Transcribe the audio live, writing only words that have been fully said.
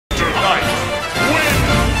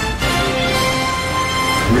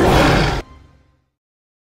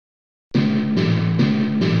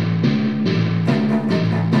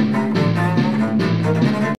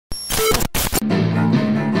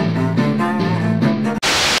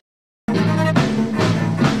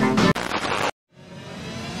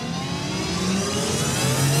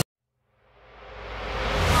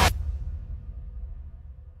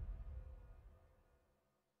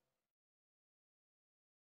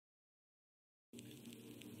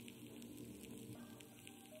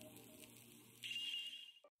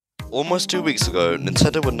Almost 2 weeks ago,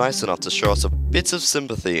 Nintendo were nice enough to show us a bit of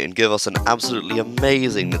sympathy and give us an absolutely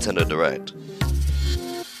amazing Nintendo Direct.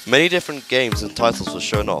 Many different games and titles were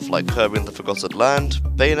shown off, like Kirby and the Forgotten Land,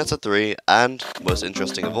 Bayonetta 3, and, most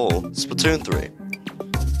interesting of all, Splatoon 3.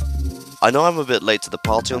 I know I'm a bit late to the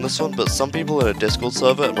party on this one, but some people in a Discord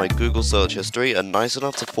server and my Google search history are nice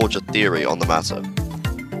enough to forge a theory on the matter.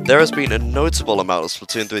 There has been a notable amount of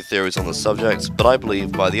Splatoon 3 theories on the subject, but I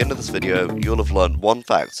believe by the end of this video, you'll have learned one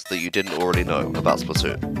fact that you didn't already know about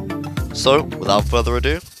Splatoon. So, without further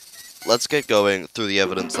ado, let's get going through the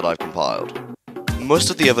evidence that I've compiled. Most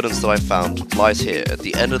of the evidence that I found lies here at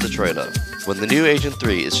the end of the trailer, when the new Agent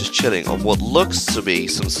 3 is just chilling on what looks to be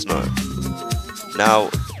some snow. Now,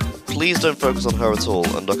 please don't focus on her at all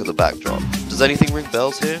and look at the backdrop. Does anything ring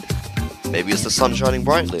bells here? Maybe it's the sun shining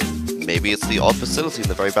brightly. Maybe it's the odd facility in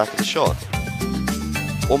the very back of the shot.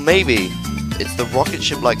 Or maybe it's the rocket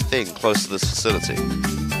ship-like thing close to this facility.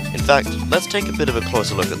 In fact, let's take a bit of a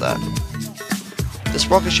closer look at that. This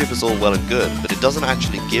rocket ship is all well and good, but it doesn't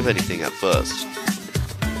actually give anything at first.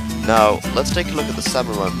 Now, let's take a look at the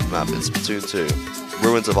Salmon Run map in Splatoon 2,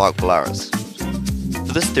 Ruins of Arc Polaris.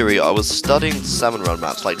 For this theory, I was studying Salmon Run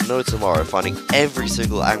maps like no tomorrow, finding every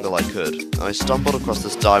single angle I could, and I stumbled across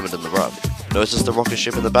this diamond in the rough. Notice the rocket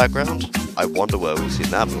ship in the background? I wonder where we've seen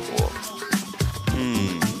that before.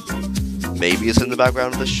 Maybe it's in the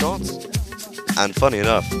background of this shot? And funny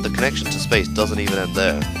enough, the connection to space doesn't even end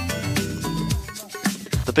there.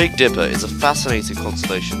 The Big Dipper is a fascinating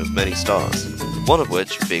constellation of many stars, one of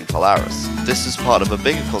which being Polaris. This is part of a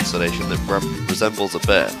bigger constellation that resembles a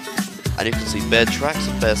bear, and you can see bear tracks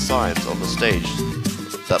and bear signs on the stage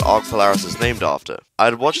that Arc Polaris is named after. I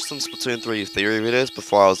had watched some Splatoon 3 theory videos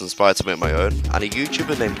before I was inspired to make my own, and a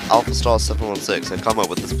YouTuber named AlphaStar716 had come up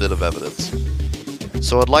with this bit of evidence.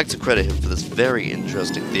 So I'd like to credit him for this very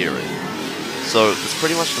interesting theory. So this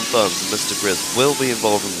pretty much confirms that Mr. Grizz will be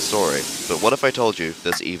involved in the story, but what if I told you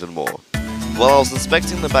there's even more? While I was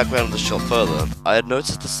inspecting the background of the shot further, I had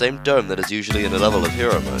noticed the same dome that is usually in a level of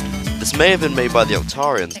hero mode. This may have been made by the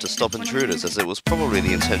Octarians to stop intruders, as it was probably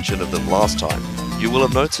the intention of them last time. You will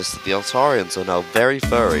have noticed that the Octarians are now very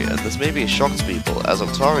furry, and this may be a shock to people, as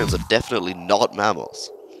Octarians are definitely not mammals.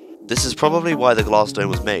 This is probably why the glass dome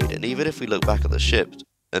was made, and even if we look back at the ship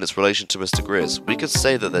and its relation to Mr. Grizz, we could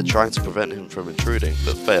say that they're trying to prevent him from intruding,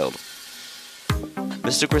 but failed.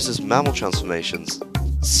 Mr. Grizz's mammal transformations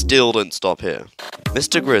still don't stop here.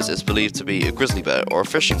 Mr. Grizz is believed to be a grizzly bear or a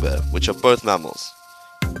fishing bear, which are both mammals.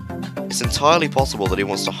 It's entirely possible that he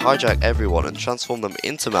wants to hijack everyone and transform them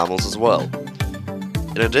into mammals as well.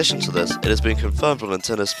 In addition to this, it has been confirmed on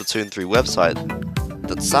Nintendo's Splatoon 3 website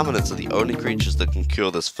that salmonids are the only creatures that can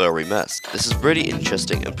cure this furry mess. This is really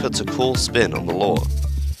interesting and puts a cool spin on the lore.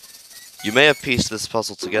 You may have pieced this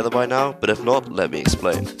puzzle together by now, but if not, let me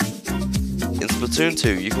explain. In Splatoon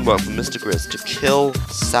 2, you can work for Mr. Grizz to kill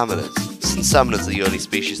salmonids. Since salmonids are the only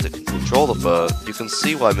species that can control the fur, you can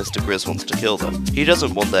see why Mr. Grizz wants to kill them. He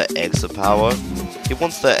doesn't want their eggs of power, he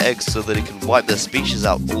wants their eggs so that he can wipe their species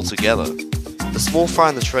out altogether. The small fry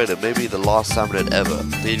in the trailer may be the last salmonid ever,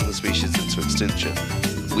 leading the species into extinction.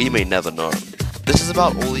 We may never know. This is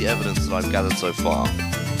about all the evidence that I've gathered so far.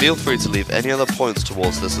 Feel free to leave any other points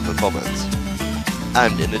towards this in the comments.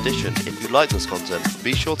 And in addition, if you like this content,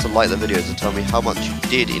 be sure to like the video to tell me how much you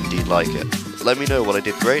did indeed like it. Let me know what I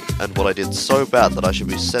did great and what I did so bad that I should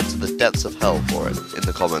be sent to the depths of hell for it in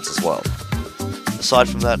the comments as well. Aside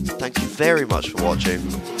from that, thank you very much for watching,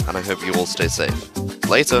 and I hope you all stay safe.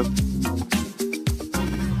 Later!